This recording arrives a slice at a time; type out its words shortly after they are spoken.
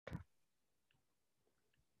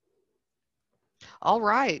All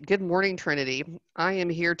right. Good morning, Trinity. I am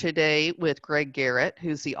here today with Greg Garrett,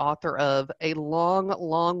 who's the author of A Long,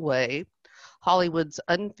 Long Way, Hollywood's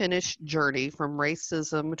Unfinished Journey from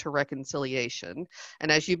Racism to Reconciliation.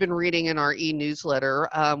 And as you've been reading in our e-newsletter,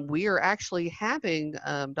 we are actually having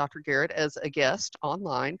Dr. Garrett as a guest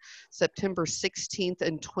online September 16th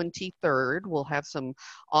and 23rd. We'll have some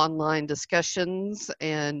online discussions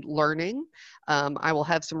and learning. I will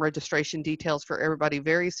have some registration details for everybody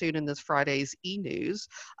very soon in this Friday's e-news.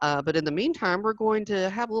 But in the meantime, we're going to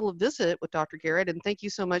have a little visit with Dr. Garrett, and thank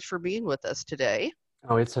you so much for being with us today.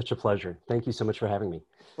 Oh, it's such a pleasure. Thank you so much for having me.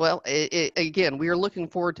 Well, again, we are looking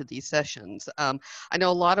forward to these sessions. I know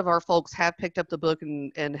a lot of our folks have picked up the book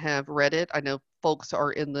and have read it. I know folks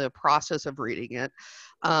are in the process of reading it.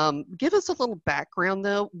 Give us a little background,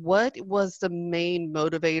 though. What was the main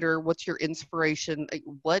motivator? What's your inspiration?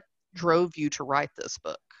 What drove you to write this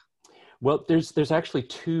book? Well, there's actually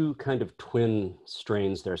two kind of twin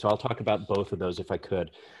strains there, so I'll talk about both of those if I could.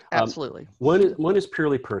 Absolutely. One is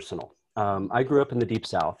purely personal. I grew up in the Deep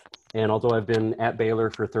South, and although I've been at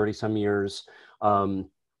Baylor for 30 some years, and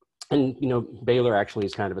you know, Baylor actually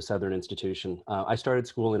is kind of a Southern institution. I started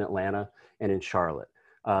school in Atlanta and in Charlotte,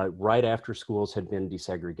 right after schools had been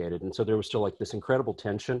desegregated. And so there was still like this incredible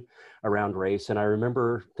tension around race. And I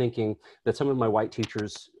remember thinking that some of my white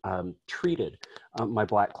teachers treated my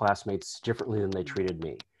Black classmates differently than they treated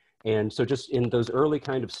me. And so just in those early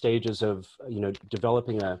kind of stages of, you know,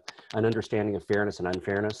 developing an understanding of fairness and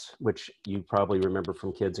unfairness, which you probably remember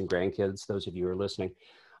from kids and grandkids, those of you who are listening,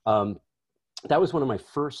 that was one of my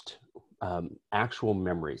first actual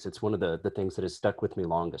memories. It's one of the things that has stuck with me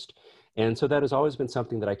longest. And so that has always been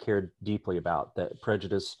something that I cared deeply about, that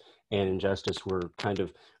prejudice and injustice were kind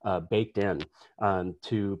of baked in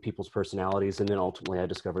to people's personalities. And then ultimately I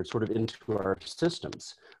discovered sort of into our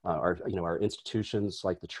systems, our institutions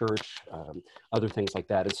like the church, other things like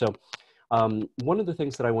that. And so one of the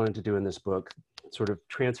things that I wanted to do in this book, sort of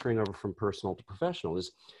transferring over from personal to professional,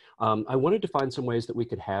 is I wanted to find some ways that we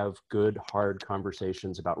could have good, hard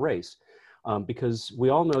conversations about race. Because we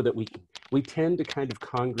all know that we tend to kind of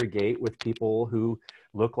congregate with people who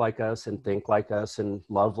look like us and think like us and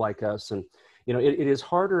love like us. And, you know, it is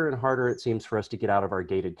harder and harder, it seems, for us to get out of our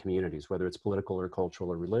gated communities, whether it's political or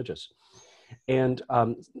cultural or religious. And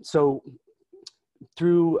so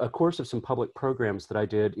through a course of some public programs that I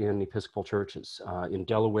did in Episcopal churches in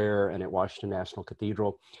Delaware and at Washington National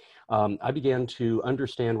Cathedral, I began to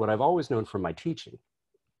understand what I've always known from my teaching,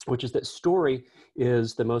 which is that story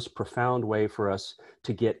is the most profound way for us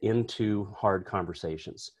to get into hard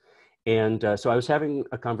conversations. And so I was having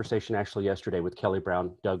a conversation actually yesterday with Kelly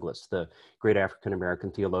Brown Douglas, the great African-American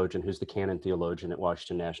theologian who's the canon theologian at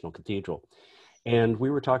Washington National Cathedral. And we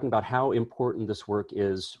were talking about how important this work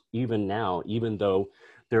is even now, even though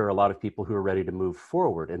there are a lot of people who are ready to move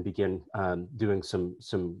forward and begin doing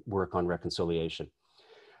some work on reconciliation.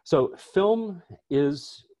 So film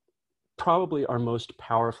is probably our most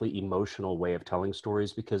powerfully emotional way of telling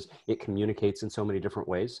stories because it communicates in so many different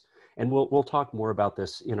ways. And we'll talk more about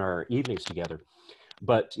this in our evenings together.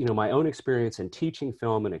 But, you know, my own experience in teaching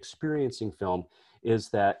film and experiencing film is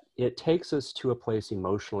that it takes us to a place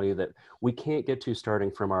emotionally that we can't get to starting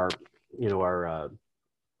from our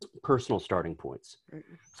personal starting points.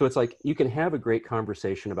 So it's like you can have a great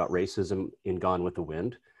conversation about racism in Gone with the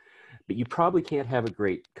Wind, but you probably can't have a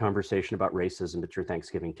great conversation about racism at your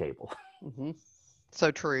Thanksgiving table. Mm-hmm.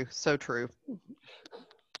 So true. So true.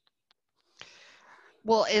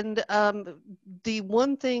 Well, and the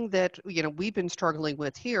one thing that, you know, we've been struggling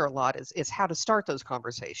with here a lot is how to start those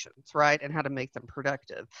conversations, right? And how to make them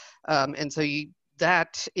productive. And so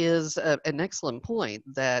that is an excellent point,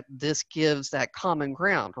 that this gives that common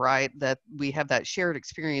ground, right? That we have that shared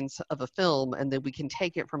experience of a film and that we can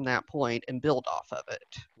take it from that point and build off of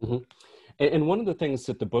it. Mm-hmm. And one of the things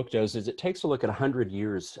that the book does is it takes a look at 100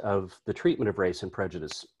 years of the treatment of race and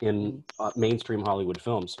prejudice in mainstream Hollywood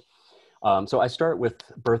films. So I start with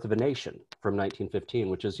Birth of a Nation from 1915,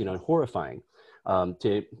 which is, you know, horrifying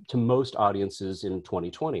to most audiences in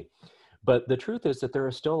 2020. But the truth is that there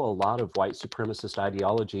are still a lot of white supremacist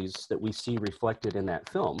ideologies that we see reflected in that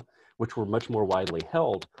film, which were much more widely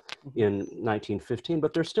held in 1915,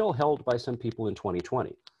 but they're still held by some people in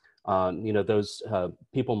 2020. You know, those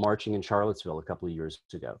people marching in Charlottesville a couple of years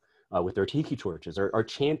ago with their tiki torches are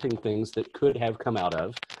chanting things that could have come out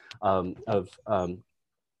of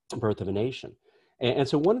Birth of a Nation. And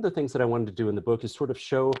so one of the things that I wanted to do in the book is sort of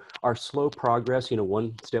show our slow progress, you know,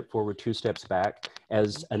 one step forward, two steps back,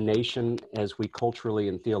 as a nation, as we culturally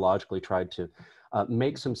and theologically tried to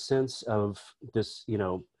make some sense of this, you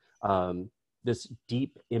know, this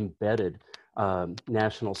deep embedded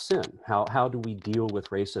national sin. How do we deal with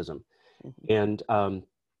racism? Mhm. And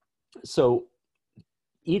so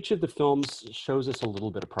each of the films shows us a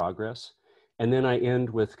little bit of progress. And then I end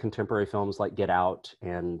with contemporary films like Get Out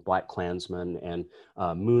and Black Klansman and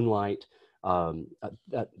Moonlight,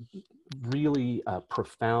 really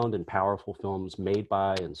profound and powerful films made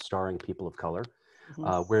by and starring people of color,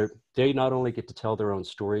 Mhm. where they not only get to tell their own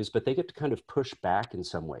stories, but they get to kind of push back in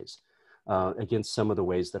some ways against some of the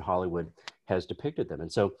ways that Hollywood has depicted them.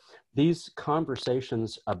 And so these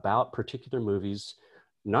conversations about particular movies,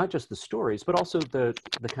 not just the stories, but also the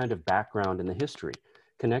kind of background and the history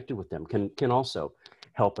connected with them can also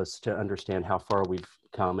help us to understand how far we've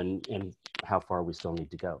come and how far we still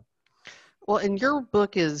need to go. Well, and your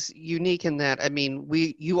book is unique in that, I mean,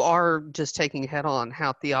 you are just taking head on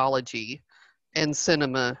how theology and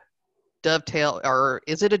cinema dovetail, or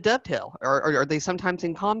is it a dovetail, or are they sometimes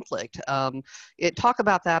in conflict? Talk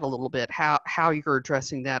about that a little bit, how you're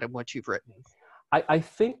addressing that and what you've written. I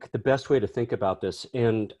think the best way to think about this,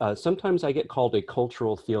 and sometimes I get called a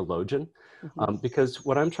cultural theologian, Mhm. because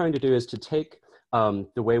what I'm trying to do is to take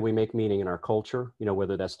the way we make meaning in our culture,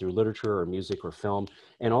 whether that's through literature or music or film,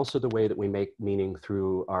 and also the way that we make meaning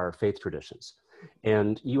through our faith traditions.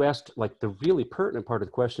 And you asked, like, the really pertinent part of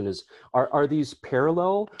the question is, are these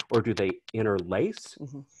parallel or do they interlace?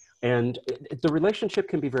 Mhm. And the relationship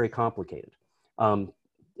can be very complicated. Um,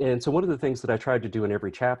 and so one of the things that I tried to do in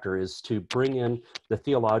every chapter is to bring in the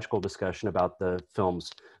theological discussion about the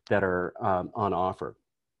films that are on offer.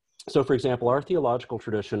 So, for example, our theological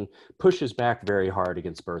tradition pushes back very hard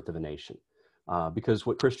against Birth of a Nation. Because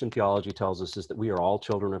what Christian theology tells us is that we are all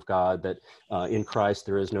children of God, that in Christ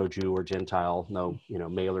there is no Jew or Gentile, no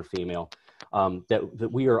male or female, that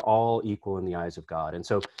we are all equal in the eyes of God. And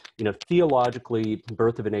so, theologically,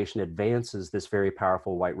 Birth of a Nation advances this very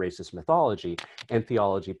powerful white racist mythology, and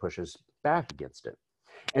theology pushes back against it.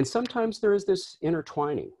 And sometimes there is this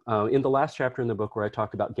intertwining. In the last chapter in the book where I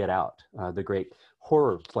talked about Get Out, the great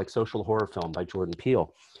horror, like social horror film by Jordan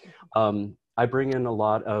Peele, I bring in a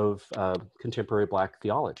lot of contemporary Black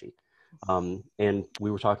theology. And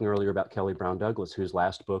we were talking earlier about Kelly Brown Douglas, whose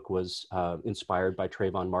last book was inspired by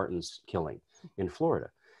Trayvon Martin's killing in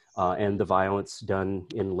Florida, and the violence done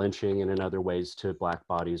in lynching and in other ways to Black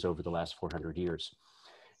bodies over the last 400 years.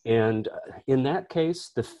 And in that case,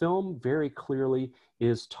 the film very clearly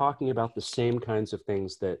is talking about the same kinds of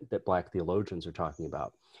things that Black theologians are talking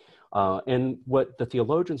about. And what the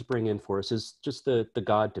theologians bring in for us is just the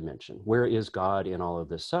God dimension. Where is God in all of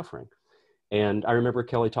this suffering? And I remember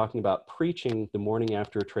Kelly talking about preaching the morning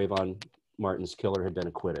after Trayvon Martin's killer had been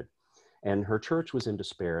acquitted. And her church was in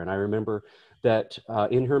despair. And I remember that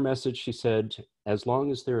in her message, she said, as long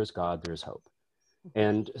as there is God, there's hope.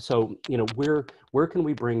 And so, where can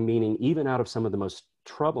we bring meaning even out of some of the most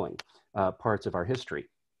troubling parts of our history?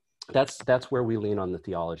 That's where we lean on the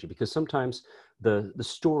theology, because sometimes the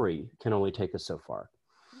story can only take us so far.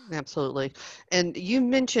 Absolutely. And you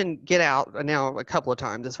mentioned Get Out now a couple of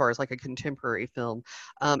times as far as like a contemporary film.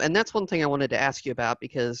 And that's one thing I wanted to ask you about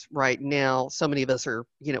because right now, so many of us are,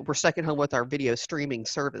 we're stuck at home with our video streaming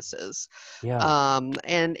services. Yeah.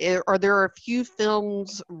 Are there a few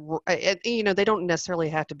films, and, they don't necessarily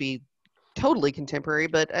have to be totally contemporary,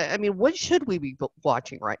 but I mean, what should we be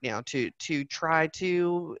watching right now to try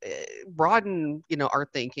to broaden, our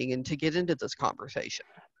thinking and to get into this conversation?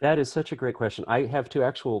 That is such a great question. I have two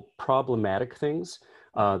actual problematic things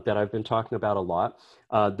that I've been talking about a lot.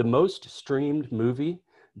 The most streamed movie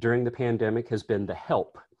during the pandemic has been The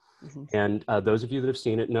Help. Mhm. And those of you that have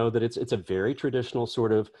seen it know that it's a very traditional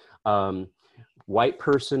sort of white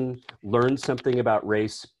person learns something about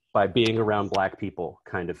race by being around Black people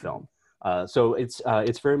kind of film. So it's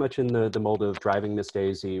very much in the mold of Driving Miss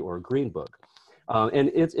Daisy or Green Book. And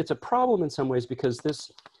it's a problem in some ways because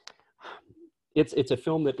it's a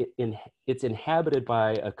film that it's inhabited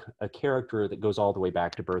by a character that goes all the way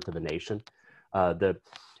back to Birth of a Nation. The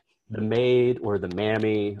maid or the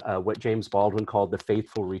mammy, what James Baldwin called the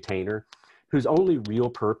faithful retainer, whose only real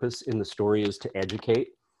purpose in the story is to educate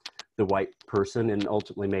the white person and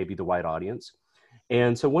ultimately maybe the white audience.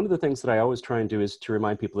 And so one of the things that I always try and do is to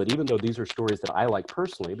remind people that even though these are stories that I like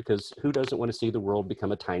personally, because who doesn't want to see the world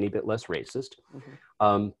become a tiny bit less racist, Mhm.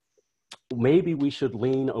 um, maybe we should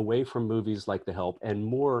lean away from movies like The Help and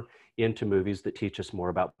more into movies that teach us more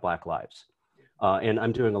about Black lives. And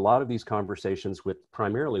I'm doing a lot of these conversations with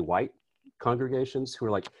primarily white congregations who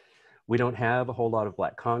are like, we don't have a whole lot of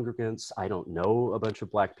Black congregants. I don't know a bunch of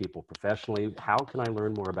Black people professionally. How can I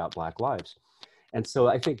learn more about Black lives? And so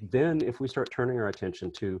I think then if we start turning our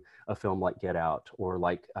attention to a film like Get Out or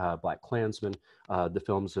like Black Klansman, the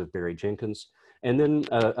films of Barry Jenkins, And then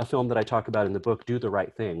a film that I talk about in the book, Do the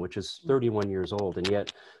Right Thing, which is 31 years old and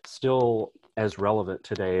yet still as relevant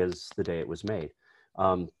today as the day it was made.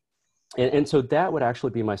 And so that would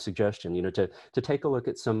actually be my suggestion, to take a look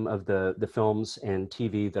at some of the films and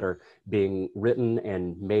TV that are being written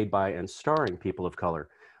and made by and starring people of color,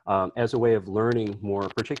 as a way of learning more,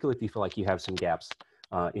 particularly if you feel like you have some gaps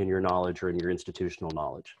in your knowledge or in your institutional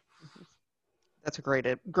knowledge. That's a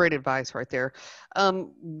great advice right there.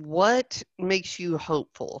 What makes you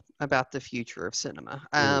hopeful about the future of cinema?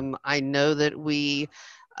 I know that we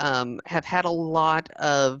have had a lot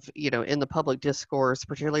of, in the public discourse,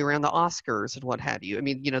 particularly around the Oscars and what have you. I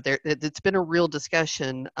mean, it's been a real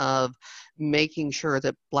discussion of making sure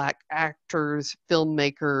that Black actors,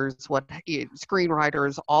 filmmakers,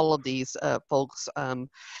 screenwriters, all of these folks,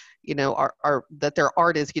 are that their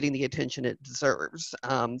art is getting the attention it deserves.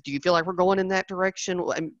 Do you feel like we're going in that direction?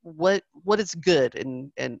 What is good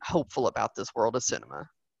and hopeful about this world of cinema?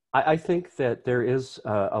 I think that there is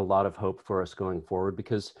a lot of hope for us going forward,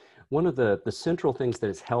 because one of the central things that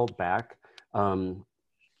has held back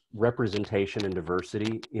representation and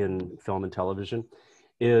diversity in film and television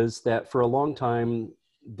is that for a long time,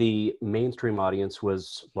 the mainstream audience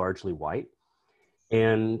was largely white.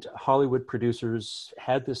 And Hollywood producers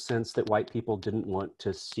had this sense that white people didn't want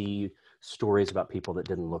to see stories about people that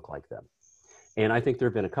didn't look like them. And I think there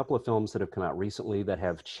have been a couple of films that have come out recently that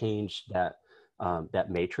have changed that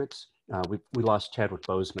matrix. We lost Chadwick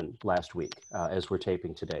Boseman last week as we're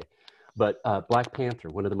taping today. But Black Panther,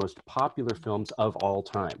 one of the most popular films of all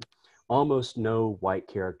time, almost no white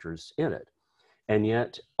characters in it. And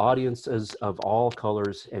yet audiences of all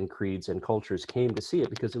colors and creeds and cultures came to see it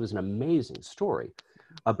because it was an amazing story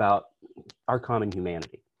about our common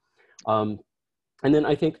humanity. And then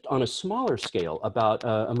I think on a smaller scale about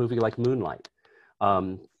a movie like Moonlight,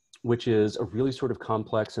 which is a really sort of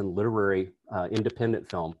complex and literary independent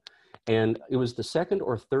film. And it was the second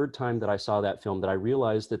or third time that I saw that film that I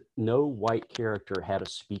realized that no white character had a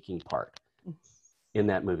speaking part in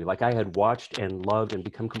that movie. Like, I had watched and loved and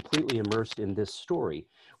become completely immersed in this story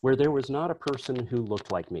where there was not a person who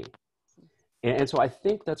looked like me. And so I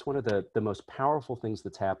think that's one of the most powerful things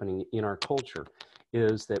that's happening in our culture,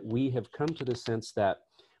 is that we have come to the sense that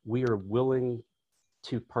we are willing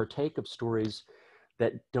to partake of stories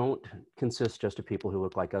that don't consist just of people who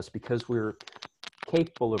look like us, because we're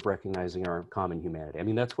capable of recognizing our common humanity. I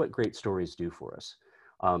mean, that's what great stories do for us.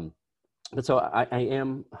 But so I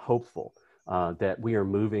am hopeful that we are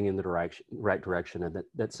moving in the right direction, and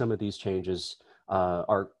that some of these changes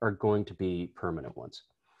are going to be permanent ones.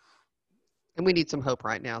 And we need some hope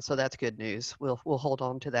right now, so that's good news. We'll hold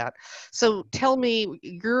on to that. So tell me,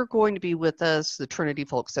 you're going to be with us, the Trinity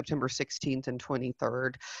folks, September 16th and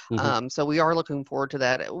 23rd. So we are looking forward to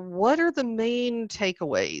that. What are the main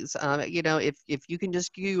takeaways? If you can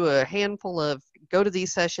just give a handful of, go to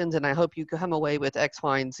these sessions, and I hope you come away with X,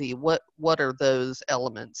 Y, and Z. What are those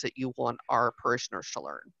elements that you want our parishioners to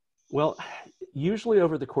learn? Well, usually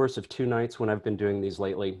over the course of 2 nights when I've been doing these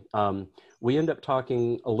lately, we end up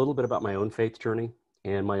talking a little bit about my own faith journey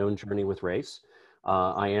and my own journey with race.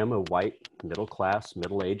 I am a white, middle-class,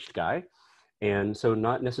 middle-aged guy, and so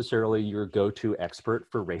not necessarily your go-to expert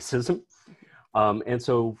for racism. And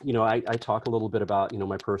so, I talk a little bit about,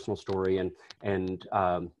 my personal story and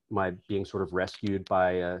my being sort of rescued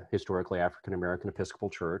by a historically African-American Episcopal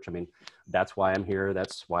church. I mean, that's why I'm here.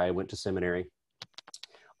 That's why I went to seminary.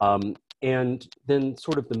 And then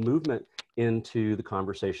sort of the movement into the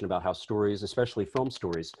conversation about how stories, especially film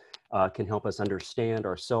stories, can help us understand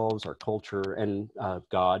ourselves, our culture, and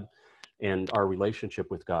God, and our relationship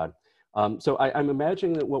with God. So I'm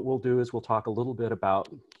imagining that what we'll do is we'll talk a little bit about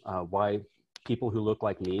why people who look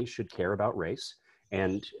like me should care about race,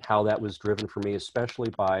 and how that was driven for me, especially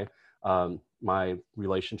by my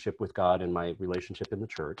relationship with God and my relationship in the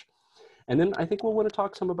church. And then I think we'll want to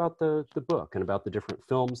talk some about the book and about the different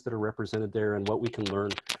films that are represented there and what we can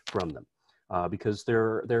learn from them. Because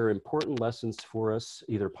there are important lessons for us,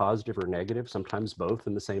 either positive or negative, sometimes both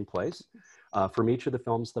in the same place, from each of the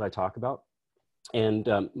films that I talk about. And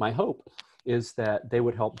my hope is that they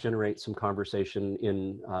would help generate some conversation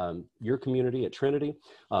in your community at Trinity,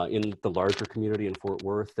 in the larger community in Fort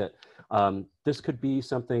Worth, that this could be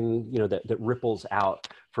something, that ripples out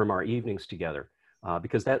from our evenings together.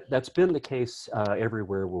 Because that's been the case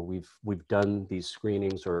everywhere where we've done these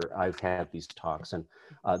screenings or I've had these talks. And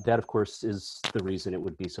that, of course, is the reason it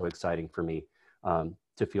would be so exciting for me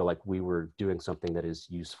to feel like we were doing something that is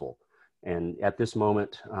useful. And at this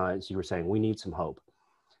moment, as you were saying, we need some hope.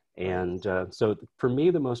 And so for me,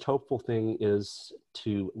 the most hopeful thing is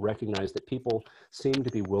to recognize that people seem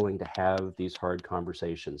to be willing to have these hard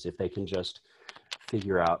conversations if they can just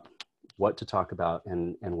figure out what to talk about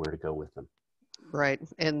and where to go with them. Right.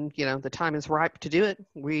 And, the time is ripe to do it.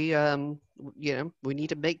 We need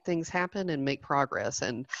to make things happen and make progress.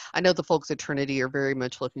 And I know the folks at Trinity are very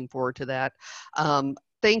much looking forward to that.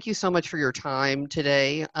 Thank you so much for your time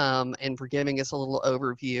today, and for giving us a little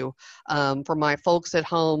overview. For my folks at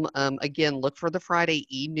home, again, look for the Friday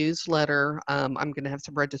e-newsletter. I'm going to have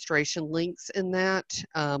some registration links in that.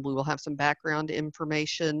 We will have some background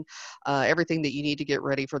information, everything that you need to get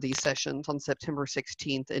ready for these sessions on September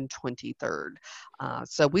 16th and 23rd.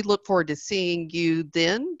 So we look forward to seeing you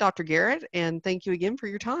then, Dr. Garrett, and thank you again for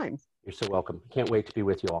your time. You're so welcome. Can't wait to be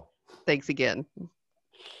with you all. Thanks again.